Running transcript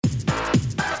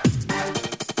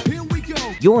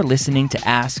You're listening to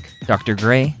Ask Dr.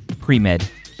 Gray Pre-Med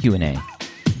Q&A.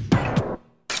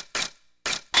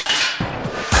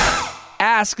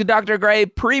 Ask Dr. Gray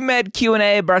Pre-Med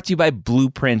Q&A brought to you by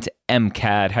Blueprint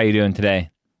MCAT. How are you doing today?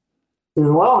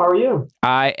 Doing well. How are you?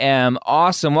 I am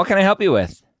awesome. What can I help you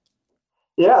with?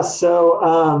 Yeah,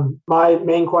 so my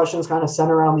main questions kind of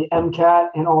center around the MCAT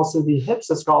and also the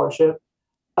HPSA scholarship.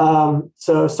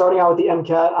 So starting out with the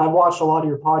MCAT, I've watched a lot of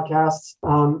your podcasts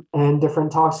and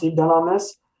different talks you've done on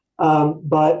this,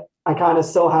 but I kind of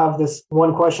still have this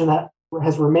one question that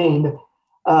has remained.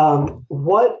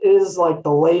 What is like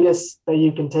the latest that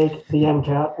you can take the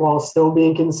MCAT while still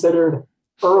being considered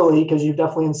early? Because you've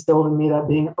definitely instilled in me that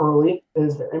being early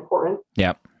is very important.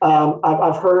 Yeah.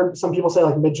 I've heard some people say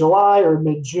like mid-July or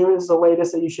mid-June is the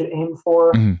latest that you should aim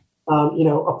for. Mm-hmm.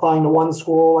 Applying to one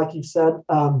school, like you said,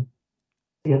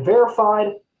 to get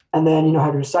verified, and then,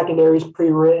 have your secondaries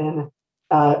pre-written,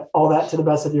 all that to the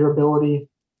best of your ability.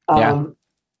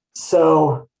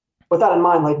 So with that in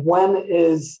mind, like when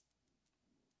is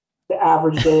the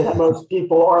average day that most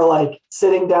people are like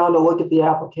sitting down to look at the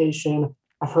application?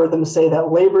 I've heard them say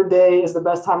that Labor Day is the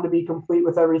best time to be complete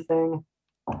with everything.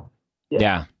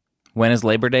 Yeah. When is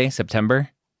Labor Day? September?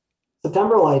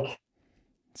 September, like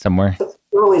somewhere.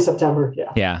 Early September,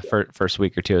 yeah. Yeah, first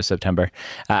week or two of September.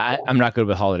 I'm not good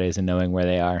with holidays and knowing where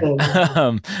they are.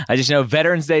 I just know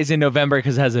Veterans Day is in November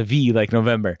because it has a V like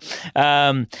November.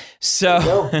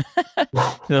 So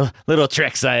little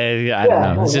tricks. I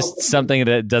don't know. It's just something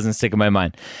that doesn't stick in my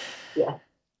mind. Yeah.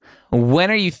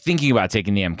 When are you thinking about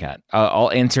taking the MCAT?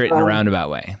 I'll answer it in a roundabout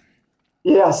way.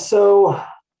 Yeah, so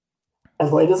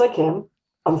as late as I can,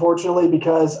 unfortunately,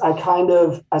 because I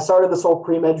started this whole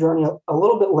pre-med journey a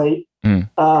little bit late.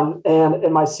 And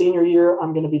in my senior year,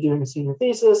 I'm going to be doing a senior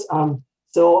thesis. I'm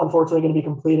still, unfortunately, going to be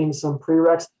completing some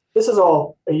prereqs. This is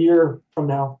all a year from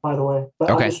now, by the way, but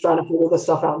okay. I'm just trying to figure this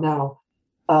stuff out now.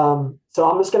 So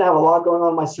I'm just going to have a lot going on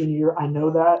in my senior year. I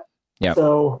know that. Yep.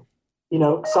 So,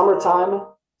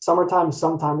 summertime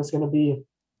sometime is going to be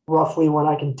roughly when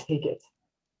I can take it.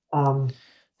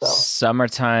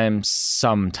 Summertime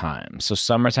sometime. So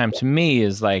summertime to me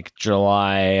is like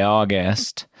July,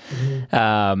 August.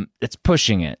 Mm-hmm. It's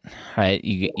pushing it, right?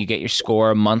 You get your score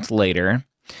a month later.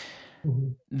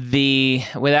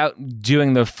 Mm-hmm. Without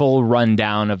doing the full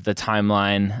rundown of the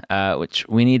timeline, which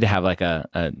we need to have like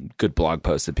a good blog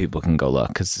post that people can go look,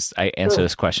 because I answer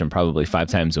this question probably 5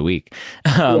 times a week,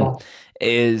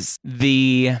 is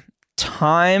the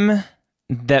time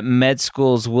that med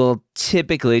schools will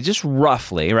typically, just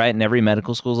roughly, right? And every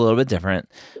medical school is a little bit different.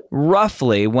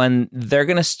 Roughly, when they're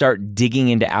going to start digging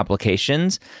into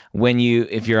applications,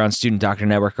 if you're on Student Doctor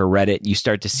Network or Reddit, you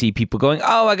start to see people going,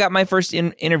 "Oh, I got my first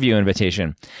interview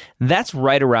invitation." That's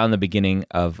right around the beginning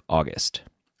of August.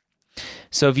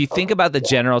 So if you think about the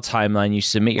general timeline, you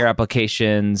submit your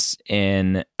applications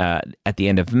at the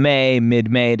end of May,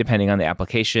 mid-May, depending on the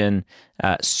application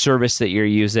service that you're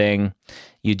using.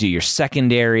 You do your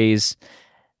secondaries.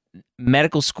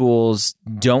 Medical schools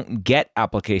don't get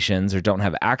applications or don't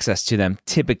have access to them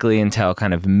typically until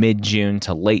kind of mid-June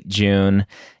to late June.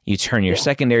 You turn your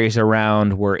secondaries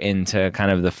around. We're into kind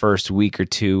of the first week or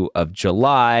two of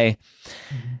July.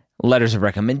 Mm-hmm. Letters of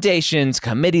recommendations,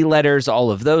 committee letters, all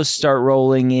of those start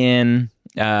rolling in.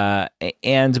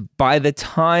 And by the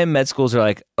time med schools are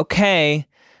like, okay,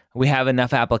 we have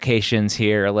enough applications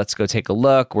here, let's go take a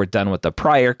look. We're done with the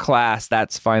prior class.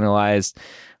 That's finalized.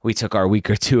 We took our week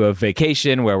or two of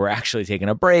vacation where we're actually taking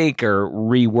a break or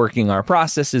reworking our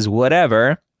processes,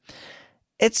 whatever.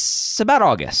 It's about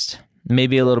August,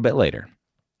 maybe a little bit later.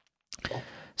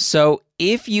 So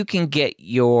if you can get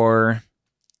your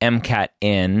MCAT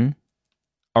in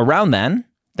around then,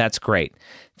 that's great.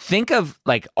 Think of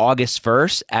like August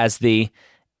 1st as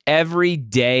every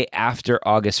day after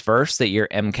August 1st that your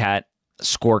MCAT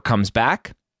score comes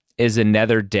back is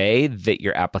another day that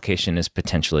your application is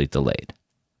potentially delayed.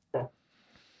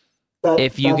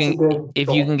 If you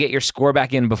can get your score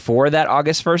back in before that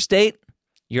August 1st date,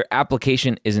 your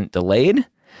application isn't delayed,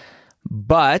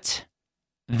 but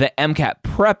the MCAT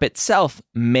prep itself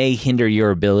may hinder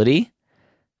your ability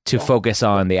to focus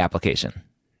on the application.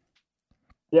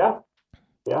 Yeah.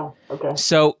 Okay.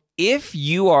 So if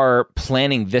you are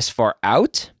planning this far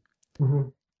out,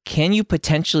 can you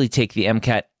potentially take the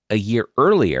MCAT a year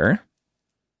earlier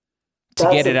to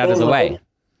get it out of the way?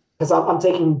 Because I'm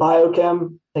taking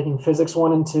biochem, taking physics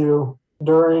 1 and 2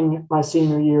 during my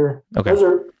senior year. Okay. Those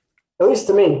are, at least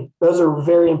to me, those are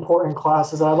very important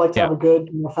classes. I'd like to have a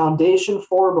good foundation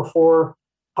for before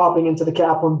hopping into the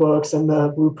Kaplan books and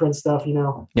the blueprint stuff,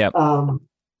 Yeah.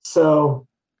 So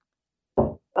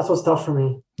That's what's tough for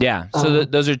me. Yeah. So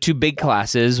those are two big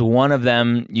classes. One of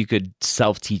them you could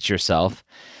self-teach yourself.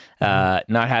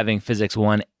 Not having physics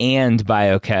 1 and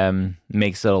biochem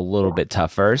makes it a little bit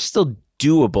tougher. Still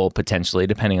doable potentially,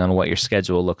 depending on what your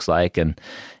schedule looks like and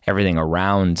everything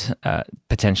around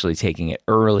potentially taking it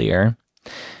earlier.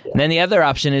 And then the other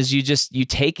option is you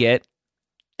take it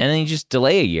and then you just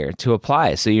delay a year to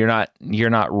apply. So you're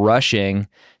not rushing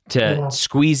to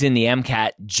squeeze in the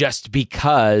MCAT just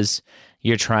because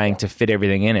you're trying to fit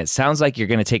everything in. It sounds like you're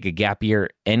going to take a gap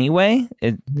year anyway.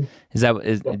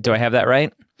 Do I have that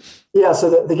right? Yeah.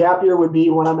 So the gap year would be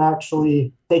when I'm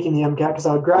actually taking the MCAT, because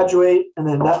I would graduate and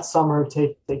then that summer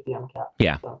take the MCAT.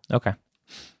 Yeah. So, okay.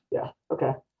 Yeah.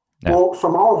 Okay. Yeah. Well,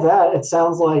 from all of that, it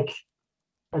sounds like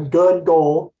a good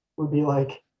goal would be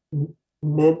like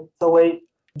mid to late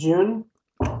June.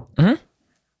 Mm-hmm.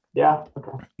 Yeah.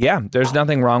 Okay. Yeah. There's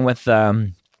nothing wrong with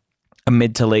a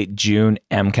mid to late June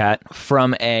MCAT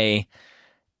from a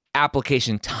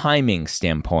application timing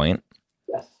standpoint.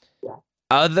 Yes. Yeah.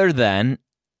 Other than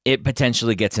it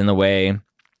potentially gets in the way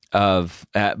of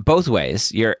both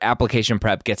ways. Your application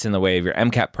prep gets in the way of your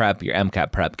MCAT prep. Your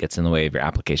MCAT prep gets in the way of your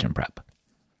application prep.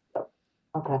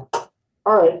 Okay.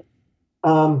 All right.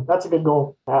 That's a good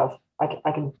goal to have.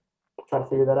 I can try to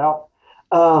figure that out.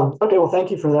 Okay. Well,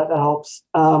 thank you for that. That helps.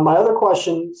 My other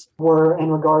questions were in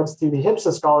regards to the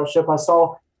HPSA scholarship. I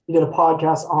saw you did a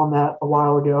podcast on that a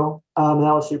while ago. And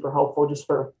that was super helpful just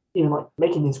for even like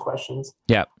making these questions.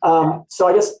 Yeah. So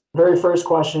I guess very first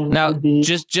question now, would be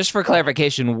just for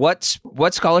clarification, what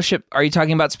scholarship are you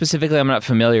talking about specifically? I'm not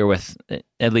familiar with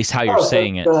at least how you're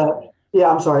saying it.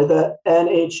 I'm sorry. The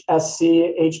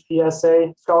NHSC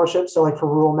HPSA scholarship. So like for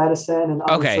rural medicine and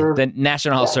underserved. The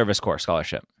National Health Service Corps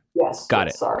scholarship. Yes. Got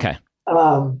it. Sorry. Okay.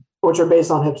 Which are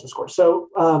based on HPSA scores. So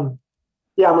I'm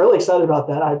really excited about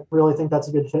that. I really think that's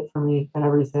a good fit for me and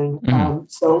everything. Mm-hmm.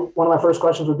 So one of my first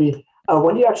questions would be,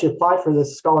 when do you actually apply for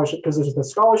this scholarship? Because there's the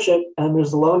scholarship and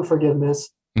there's the loan forgiveness.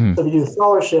 Mm-hmm. So if you do the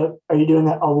scholarship, are you doing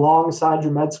that alongside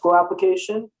your med school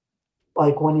application?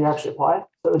 Like when you actually apply?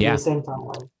 So it would be the same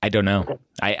timeline. I don't know. Okay.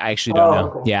 I actually don't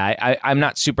know. Okay. Yeah, I'm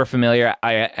not super familiar.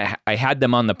 I had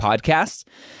them on the podcast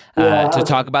to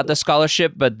talk about the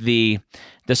scholarship, but the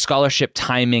scholarship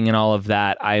timing and all of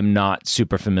that, I'm not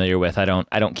super familiar with. I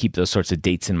don't keep those sorts of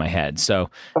dates in my head. So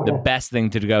the best thing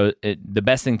to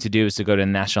do is to go to the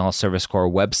National Health Service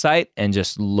Corps website and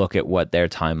just look at what their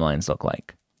timelines look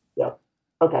like. Yeah.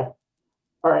 Okay.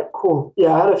 All right, cool.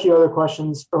 Yeah, I had a few other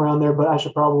questions around there, but I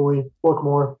should probably look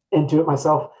more into it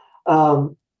myself.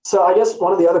 So I guess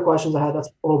one of the other questions I had that's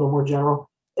a little bit more general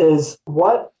is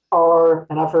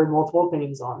and I've heard multiple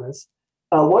opinions on this,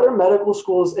 what are medical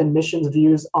schools' admissions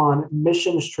views on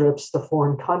missions trips to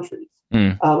foreign countries?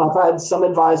 I've had some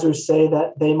advisors say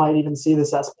that they might even see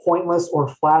this as pointless or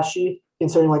flashy,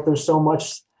 considering like there's so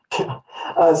much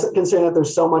considering that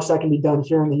there's so much that can be done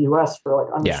here in the U.S. for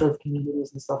like underserved communities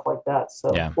and stuff like that. So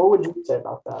what would you say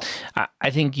about that? I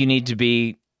think you need to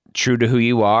be true to who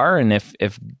you are. And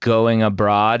if going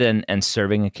abroad and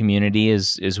serving a community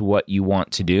is what you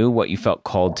want to do, what you felt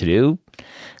called to do,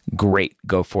 great,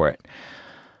 go for it.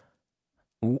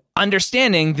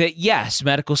 Understanding that, yes,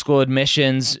 medical school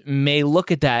admissions may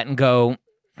look at that and go,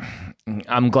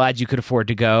 I'm glad you could afford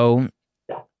to go.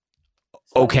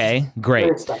 Okay,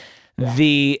 great.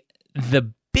 The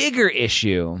bigger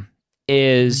issue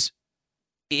is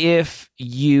if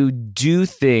you do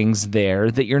things there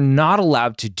that you're not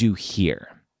allowed to do here.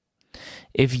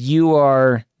 If you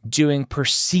are doing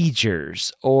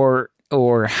procedures or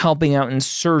helping out in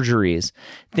surgeries,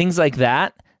 things like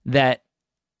that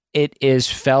it is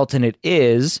felt and it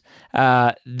is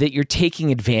that you're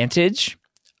taking advantage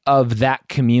of that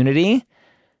community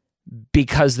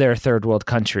because they're a third world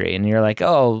country, and you're like,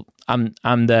 oh, I'm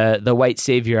the white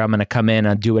savior. I'm going to come in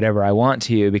and do whatever I want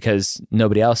to you because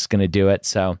nobody else is going to do it.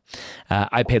 So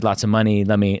I paid lots of money.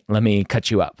 Let me cut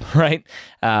you up, right?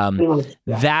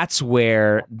 That's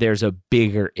where there's a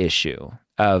bigger issue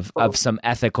of some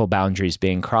ethical boundaries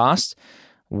being crossed.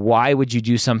 Why would you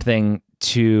do something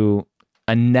to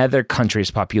another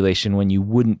country's population when you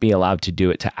wouldn't be allowed to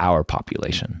do it to our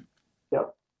population?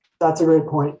 That's a great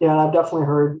point. Yeah, and I've definitely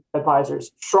heard advisors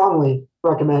strongly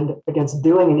recommend against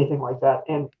doing anything like that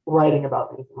and writing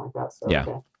about anything like that.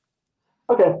 So,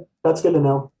 okay, that's good to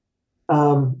know.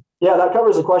 That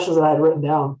covers the questions that I had written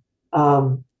down.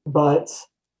 But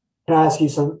can I ask you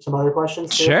some other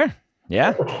questions too? Sure.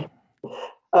 Yeah. Okay.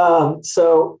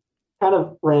 So kind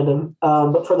of random,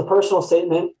 but for the personal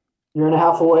statement, year and a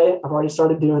half away. I've already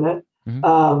started doing it.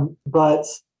 Mm-hmm. But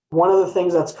one of the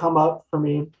things that's come up for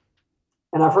me,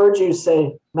 and I've heard you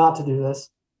say not to do this,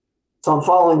 So I'm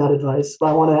following that advice, but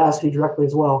I want to ask you directly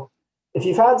as well. If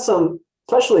you've had some,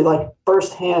 especially like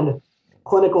firsthand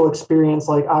clinical experience,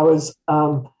 like I was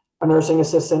a nursing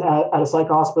assistant at a psych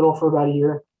hospital for about a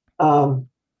year.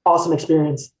 Awesome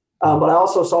experience. But I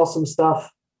also saw some stuff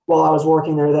while I was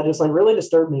working there that just like really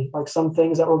disturbed me, like some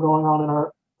things that were going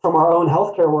on from our own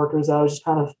healthcare workers that I was just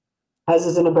kind of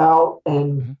hesitant about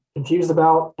and confused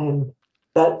about. And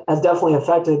that has definitely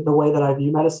affected the way that I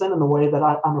view medicine and the way that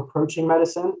I'm approaching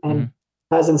medicine, and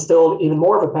has instilled even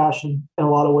more of a passion in a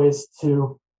lot of ways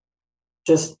to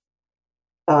just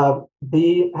have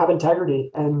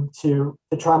integrity and to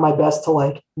try my best to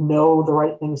like know the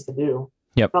right things to do.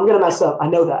 Yep. I'm going to mess up. I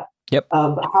know that. Yep.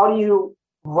 But how do you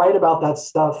write about that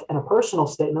stuff in a personal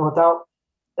statement without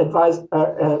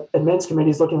admins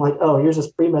committees looking like, oh, here's this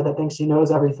pre-med that thinks he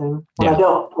knows everything. When I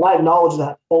don't. I acknowledge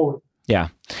that fully. Yeah.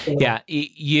 Yeah.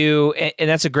 And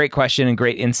that's a great question and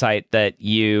great insight that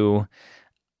you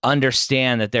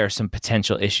understand that there are some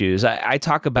potential issues. I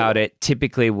talk about it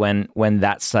typically when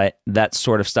that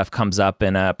sort of stuff comes up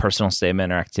in a personal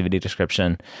statement or activity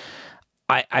description.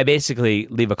 I basically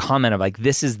leave a comment of like,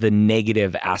 this is the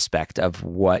negative aspect of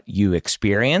what you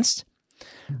experienced.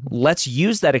 Let's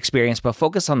use that experience, but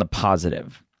focus on the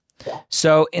positive.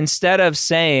 So instead of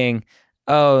saying,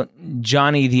 oh,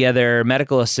 Johnny, the other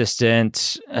medical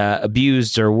assistant,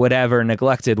 abused or whatever,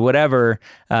 neglected, whatever,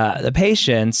 the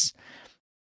patients,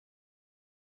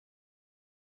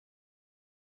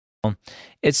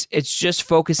 it's just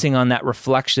focusing on that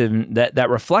reflection, that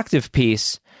reflective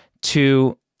piece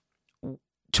to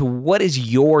what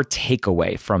is your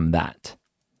takeaway from that?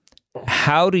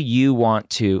 How do you want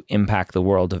to impact the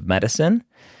world of medicine?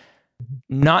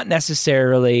 Not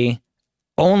necessarily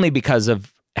only because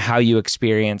of how you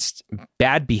experienced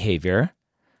bad behavior,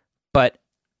 but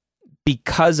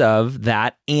because of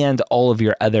that and all of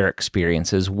your other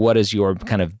experiences. What is your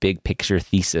kind of big picture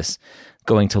thesis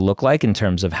going to look like in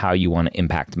terms of how you want to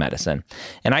impact medicine?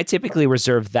 And I typically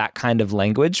reserve that kind of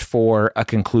language for a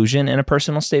conclusion in a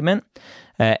personal statement,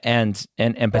 and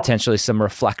potentially some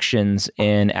reflections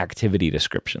in activity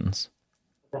descriptions.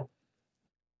 Okay.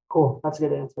 Cool. That's a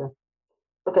good answer.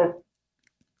 Okay.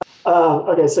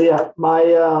 Okay. So yeah,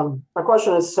 my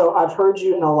question is, so I've heard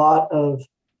you in a lot of,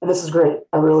 and this is great.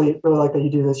 I really, really like that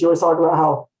you do this. You always talk about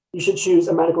how you should choose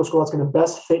a medical school that's going to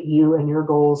best fit you and your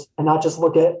goals, and not just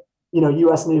look at,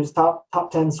 U.S. News top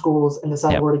 10 schools and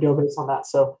decide where to go based on that.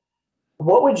 So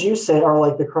what would you say are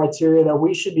like the criteria that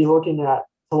we should be looking at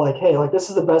to like, hey, like this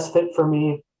is the best fit for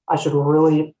me. I should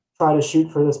really try to shoot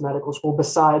for this medical school,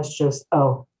 besides just,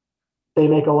 oh, they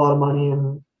make a lot of money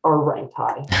and are ranked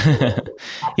high.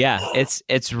 Yeah.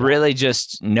 It's really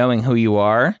just knowing who you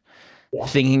are,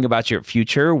 thinking about your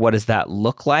future. What does that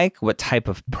look like? What type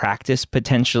of practice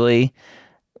potentially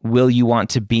will you want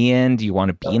to be in? Do you want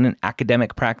to be in an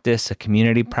academic practice, a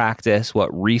community practice? What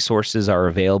resources are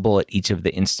available at each of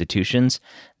the institutions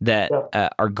that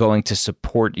are going to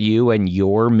support you and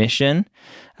your mission?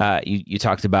 You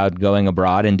talked about going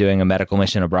abroad and doing a medical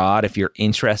mission abroad. If you're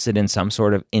interested in some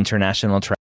sort of international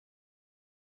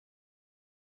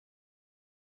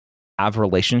have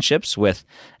relationships with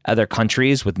other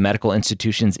countries, with medical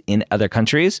institutions in other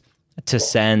countries, to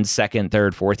send second,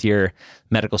 third, fourth year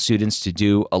medical students to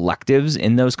do electives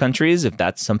in those countries, if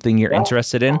that's something you're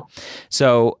interested in.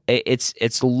 So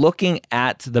it's looking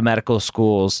at the medical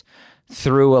schools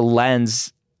through a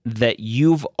lens that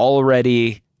you've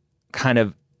already kind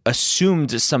of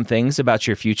assumed some things about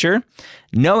your future,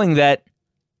 knowing that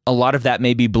a lot of that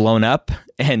may be blown up,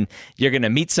 and you're going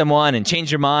to meet someone and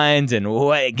change your mind and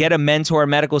get a mentor in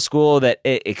medical school that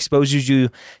exposes you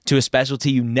to a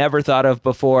specialty you never thought of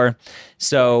before.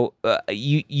 So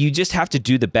you just have to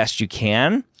do the best you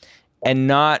can and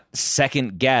not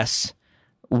second guess,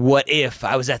 what if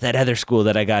I was at that other school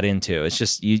that I got into? It's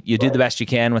just you do the best you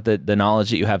can with the knowledge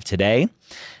that you have today,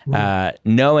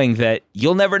 knowing that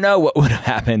you'll never know what would have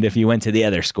happened if you went to the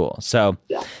other school. So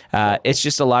it's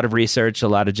just a lot of research, a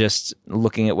lot of just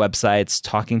looking at websites,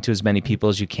 talking to as many people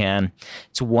as you can.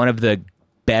 It's one of the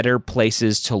better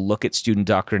places to look at Student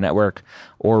Doctor Network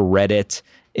or Reddit,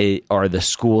 are the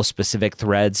school-specific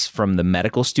threads from the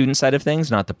medical student side of things,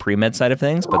 not the pre-med side of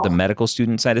things, but the medical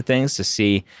student side of things, to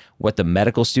see what the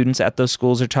medical students at those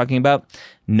schools are talking about,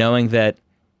 knowing that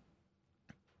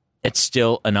it's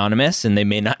still anonymous and they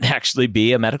may not actually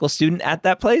be a medical student at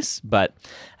that place, but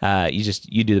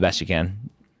you do the best you can.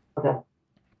 Okay,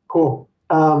 cool.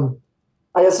 I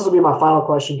guess this will be my final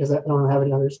question because I don't have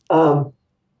any others. So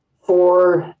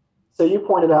you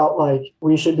pointed out like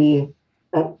we should be,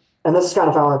 and this is kind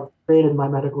of how I created my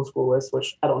medical school list,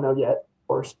 which I don't know yet, of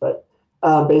course, but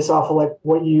based off of like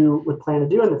what you would plan to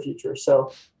do in the future.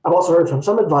 So I've also heard from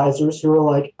some advisors who are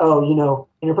like, oh,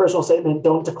 in your personal statement,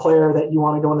 don't declare that you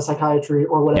want to go into psychiatry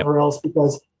or whatever else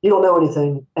because you don't know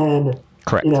anything. And,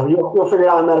 correct. You'll figure it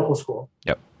out in medical school.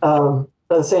 Yep. But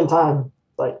at the same time,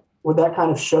 like, would that kind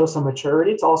of show some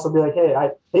maturity to also be like, hey, I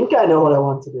think I know what I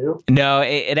want to do? No,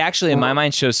 it actually, in my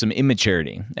mind, shows some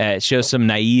immaturity. It shows some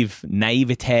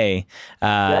naivete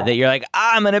that you're like,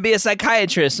 I'm going to be a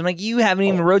psychiatrist. I'm like, you haven't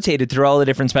even rotated through all the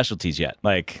different specialties yet.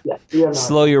 Like,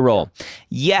 slow your roll.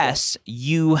 Yes,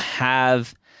 you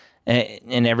have,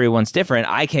 and everyone's different.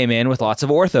 I came in with lots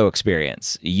of ortho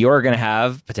experience. You're going to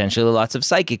have potentially lots of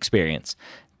psych experience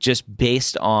just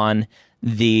based on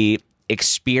the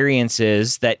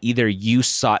experiences that either you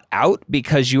sought out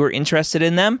because you were interested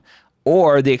in them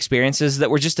or the experiences that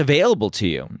were just available to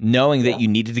you, knowing that you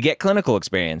needed to get clinical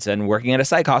experience, and working at a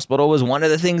psych hospital was one of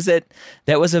the things that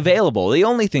was available, the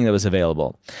only thing that was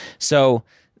available. So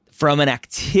from an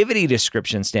activity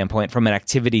description standpoint, from an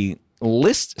activity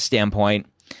list standpoint,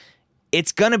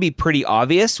 it's going to be pretty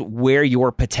obvious where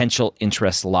your potential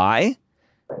interests lie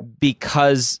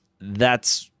because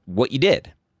that's what you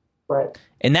did. Right.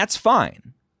 And that's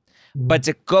fine. But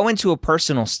to go into a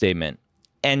personal statement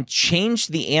and change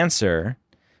the answer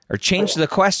or change the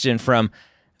question from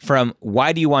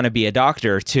why do you want to be a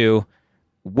doctor to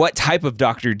what type of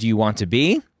doctor do you want to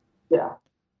be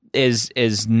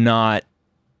is not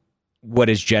what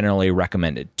is generally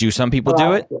recommended. Do some people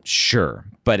do it? Sure.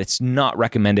 But it's not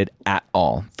recommended at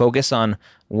all. Focus on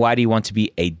why do you want to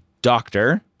be a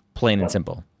doctor, plain and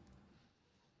simple.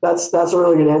 That's a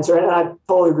really good answer. And I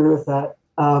totally agree with that.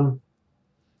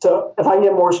 So if I can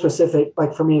get more specific,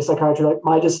 like for me, psychiatry, like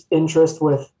my just interest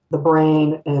with the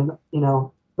brain and,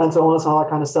 mental illness and all that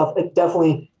kind of stuff, it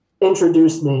definitely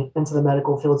introduced me into the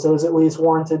medical field. So it was at least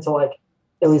warranted to like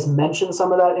at least mention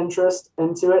some of that interest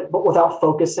into it, but without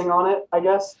focusing on it, I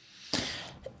guess.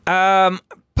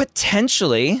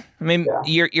 Potentially. I mean,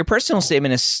 your personal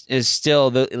statement is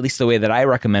still, at least the way that I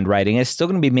recommend writing, is still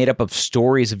going to be made up of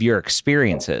stories of your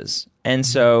experiences. And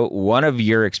so one of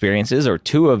your experiences or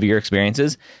two of your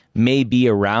experiences may be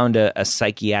around a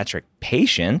psychiatric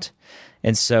patient.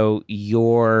 And so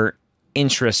your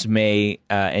interests may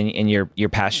and your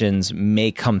passions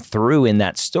may come through in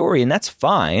that story. And that's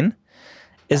fine,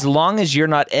 as long as you're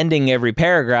not ending every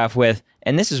paragraph with,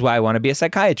 and this is why I want to be a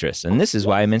psychiatrist, and this is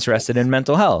why I'm interested in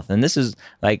mental health, and this is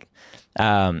like,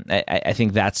 I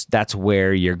think that's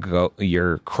where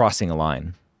you're crossing a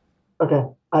line. Okay,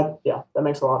 that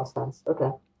makes a lot of sense. Okay,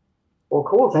 well,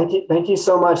 cool. Thank you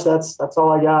so much. That's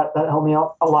all I got. That helped me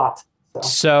out a lot.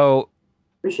 So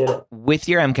appreciate it. With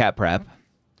your MCAT prep,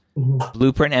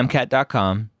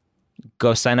 blueprintmcat.com,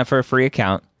 go sign up for a free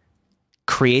account,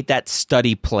 create that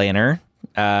study planner,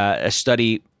 a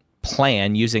study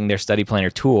plan using their study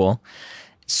planner tool,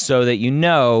 so that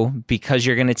because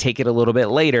you're going to take it a little bit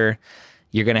later,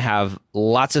 you're going to have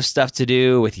lots of stuff to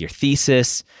do with your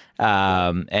thesis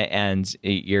and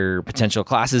your potential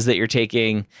classes that you're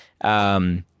taking,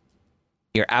 your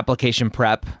application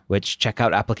prep, which check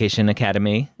out Application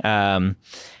Academy,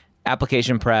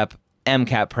 application prep,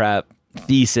 MCAT prep,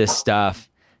 thesis stuff.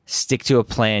 Stick to a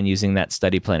plan using that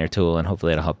study planner tool, and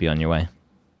hopefully it'll help you on your way.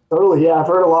 Totally, yeah. I've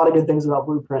heard a lot of good things about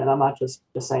Blueprint, and I'm not just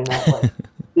saying that. Like,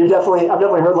 I've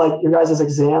definitely heard like your guys'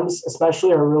 exams,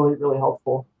 especially, are really, really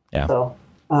helpful. Yeah. So,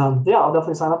 I'll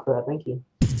definitely sign up for that. Thank you.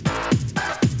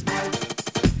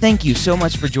 Thank you so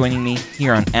much for joining me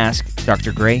here on Ask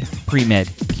Dr. Gray Pre-Med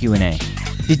Q&A.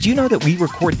 Did you know that we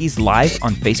record these live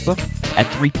on Facebook at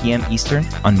 3 p.m. Eastern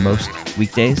on most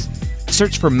weekdays?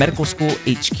 Search for Medical School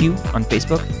HQ on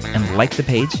Facebook and like the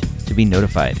page to be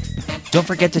notified. Don't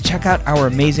forget to check out our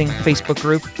amazing Facebook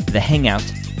group, The Hangout,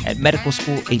 at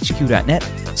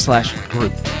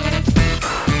medicalschoolhq.net/group.